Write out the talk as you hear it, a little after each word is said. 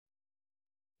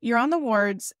You're on the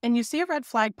wards and you see a red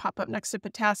flag pop up next to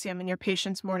potassium in your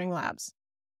patient's morning labs.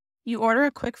 You order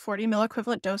a quick 40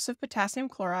 milliequivalent dose of potassium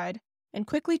chloride and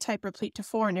quickly type replete to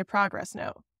 4 in your progress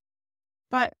note.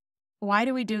 But why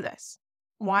do we do this?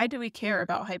 Why do we care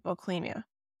about hypokalemia?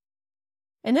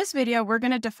 In this video, we're going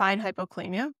to define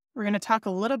hypokalemia. We're going to talk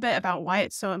a little bit about why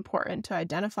it's so important to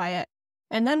identify it,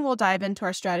 and then we'll dive into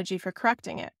our strategy for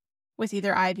correcting it with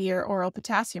either IV or oral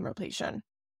potassium repletion.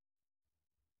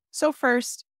 So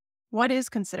first, what is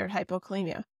considered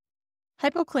hypokalemia?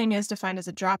 Hypokalemia is defined as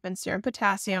a drop in serum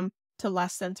potassium to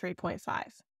less than 3.5.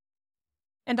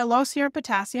 And a low serum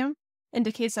potassium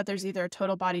indicates that there's either a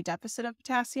total body deficit of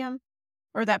potassium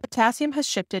or that potassium has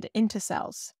shifted into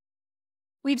cells.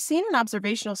 We've seen in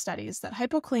observational studies that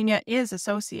hypokalemia is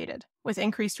associated with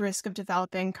increased risk of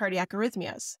developing cardiac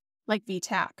arrhythmias, like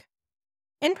VTAC.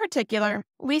 In particular,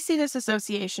 we see this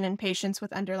association in patients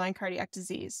with underlying cardiac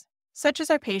disease, such as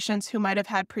our patients who might have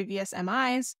had previous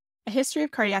MIs, a history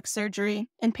of cardiac surgery,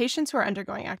 and patients who are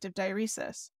undergoing active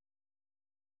diuresis.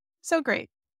 So great.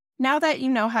 Now that you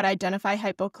know how to identify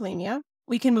hypokalemia,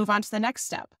 we can move on to the next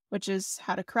step, which is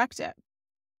how to correct it.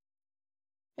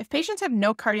 If patients have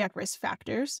no cardiac risk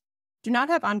factors, do not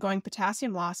have ongoing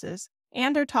potassium losses,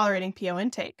 and are tolerating PO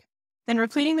intake, then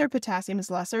repleting their potassium is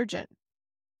less urgent,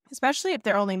 especially if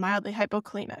they're only mildly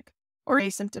hypokalemic or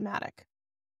asymptomatic.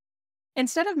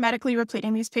 Instead of medically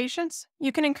repleting these patients,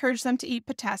 you can encourage them to eat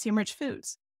potassium-rich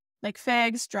foods, like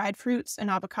figs, dried fruits, and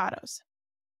avocados.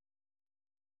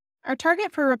 Our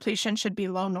target for repletion should be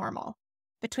low normal,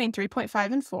 between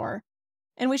 3.5 and 4,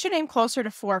 and we should aim closer to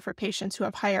 4 for patients who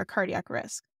have higher cardiac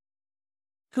risk.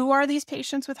 Who are these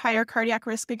patients with higher cardiac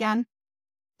risk again?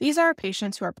 These are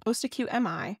patients who are post-acute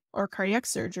MI or cardiac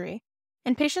surgery,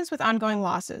 and patients with ongoing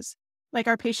losses, like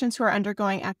our patients who are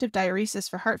undergoing active diuresis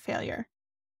for heart failure.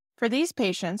 For these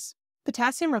patients,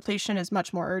 potassium repletion is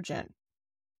much more urgent.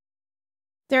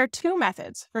 There are 2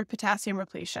 methods for potassium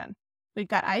repletion. We've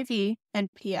got IV and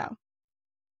PO.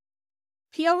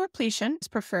 PO repletion is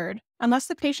preferred unless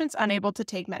the patient's unable to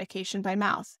take medication by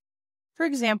mouth. For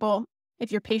example,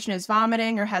 if your patient is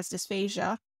vomiting or has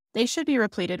dysphagia, they should be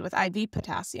repleted with IV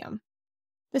potassium.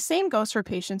 The same goes for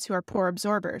patients who are poor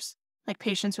absorbers, like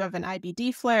patients who have an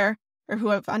IBD flare or who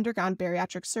have undergone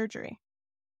bariatric surgery.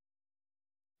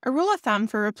 A rule of thumb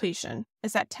for repletion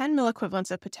is that 10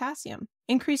 milliequivalents of potassium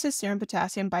increases serum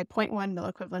potassium by 0.1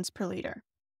 milliequivalents per liter.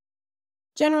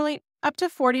 Generally, up to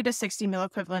 40 to 60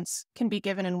 milliequivalents can be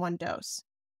given in one dose,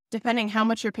 depending how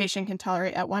much your patient can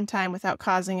tolerate at one time without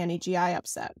causing any GI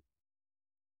upset.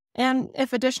 And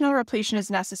if additional repletion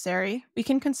is necessary, we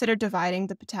can consider dividing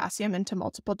the potassium into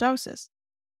multiple doses.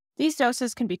 These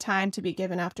doses can be timed to be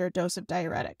given after a dose of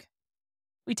diuretic.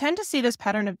 We tend to see this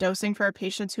pattern of dosing for our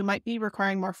patients who might be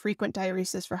requiring more frequent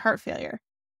diuresis for heart failure,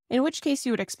 in which case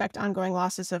you would expect ongoing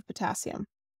losses of potassium.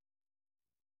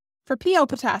 For PO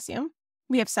potassium,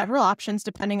 we have several options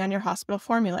depending on your hospital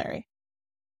formulary.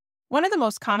 One of the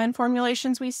most common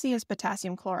formulations we see is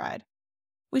potassium chloride.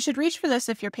 We should reach for this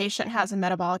if your patient has a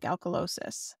metabolic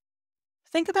alkalosis.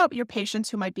 Think about your patients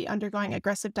who might be undergoing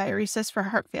aggressive diuresis for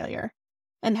heart failure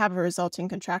and have a resulting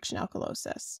contraction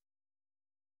alkalosis.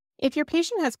 If your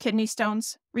patient has kidney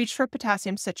stones, reach for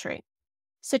potassium citrate.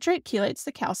 Citrate chelates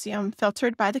the calcium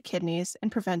filtered by the kidneys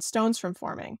and prevents stones from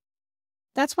forming.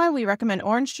 That's why we recommend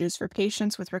orange juice for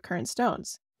patients with recurrent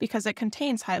stones, because it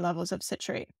contains high levels of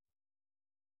citrate.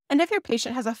 And if your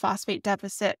patient has a phosphate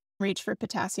deficit, reach for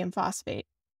potassium phosphate.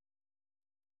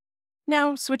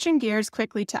 Now, switching gears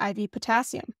quickly to IV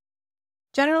potassium.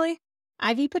 Generally,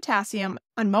 IV potassium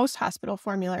on most hospital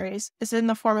formularies is in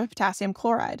the form of potassium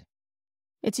chloride.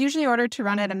 It's usually ordered to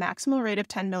run at a maximal rate of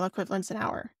 10 milliequivalents an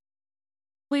hour.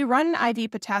 We run IV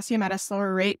potassium at a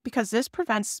slower rate because this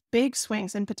prevents big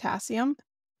swings in potassium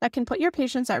that can put your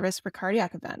patients at risk for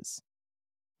cardiac events.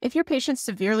 If your patient's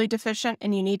severely deficient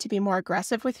and you need to be more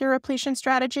aggressive with your repletion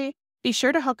strategy, be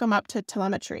sure to hook them up to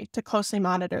telemetry to closely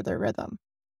monitor their rhythm.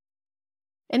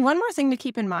 And one more thing to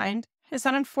keep in mind is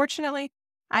that unfortunately,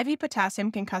 IV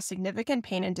potassium can cause significant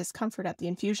pain and discomfort at the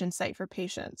infusion site for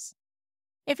patients.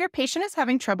 If your patient is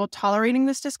having trouble tolerating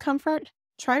this discomfort,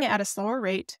 try it at a slower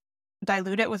rate,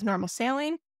 dilute it with normal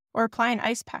saline, or apply an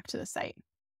ice pack to the site.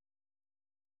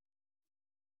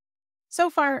 So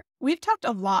far, we've talked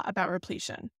a lot about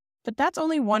repletion, but that's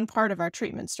only one part of our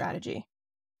treatment strategy.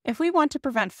 If we want to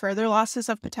prevent further losses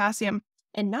of potassium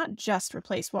and not just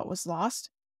replace what was lost,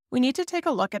 we need to take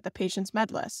a look at the patient's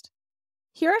med list.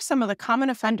 Here are some of the common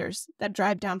offenders that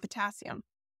drive down potassium.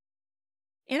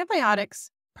 Antibiotics,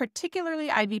 particularly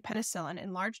IV penicillin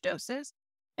in large doses,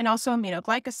 and also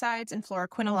aminoglycosides and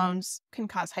fluoroquinolones can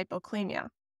cause hypokalemia.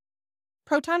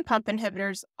 Proton pump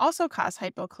inhibitors also cause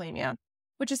hypokalemia,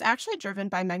 which is actually driven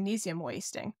by magnesium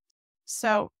wasting.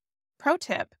 So, pro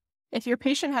tip, if your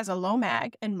patient has a low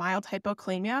mag and mild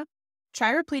hypokalemia,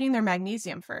 try repleting their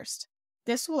magnesium first.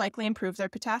 This will likely improve their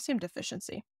potassium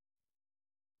deficiency.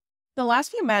 The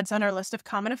last few meds on our list of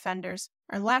common offenders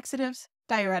are laxatives,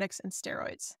 diuretics, and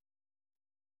steroids.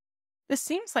 This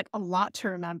seems like a lot to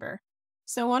remember.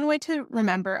 So one way to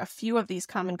remember a few of these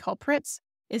common culprits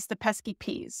is the pesky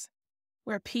Ps,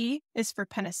 where P is for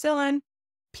penicillin,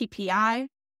 PPI,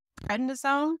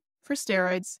 prednisone for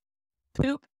steroids,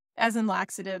 poop as in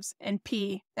laxatives, and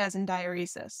P as in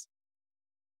diuresis.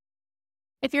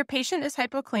 If your patient is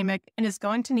hypokalemic and is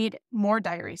going to need more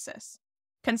diuresis,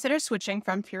 consider switching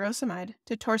from furosemide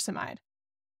to torsemide.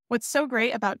 What's so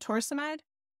great about torsemide?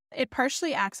 It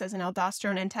partially acts as an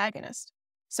aldosterone antagonist,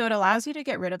 so it allows you to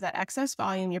get rid of that excess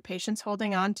volume your patient's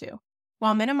holding on to,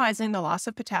 while minimizing the loss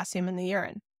of potassium in the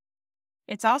urine.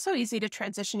 It's also easy to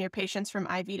transition your patients from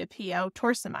IV to PO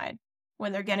torsemide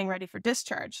when they're getting ready for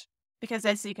discharge, because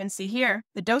as you can see here,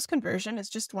 the dose conversion is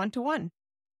just 1-to-1.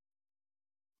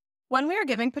 When we are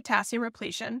giving potassium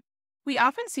repletion, we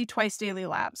often see twice-daily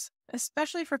labs,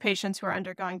 especially for patients who are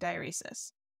undergoing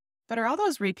diuresis. But are all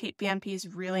those repeat BMPs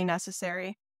really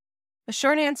necessary? The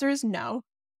short answer is no.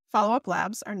 Follow-up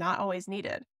labs are not always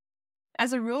needed.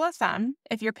 As a rule of thumb,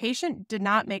 if your patient did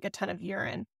not make a ton of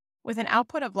urine, with an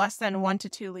output of less than 1 to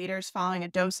 2 liters following a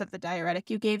dose of the diuretic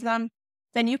you gave them,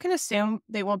 then you can assume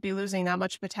they won't be losing that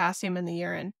much potassium in the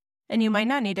urine, and you might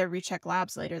not need to recheck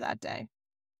labs later that day.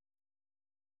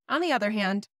 On the other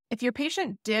hand, if your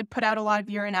patient did put out a lot of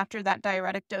urine after that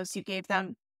diuretic dose you gave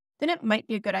them, then it might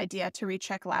be a good idea to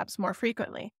recheck labs more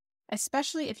frequently,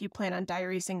 especially if you plan on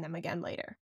diuresing them again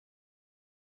later.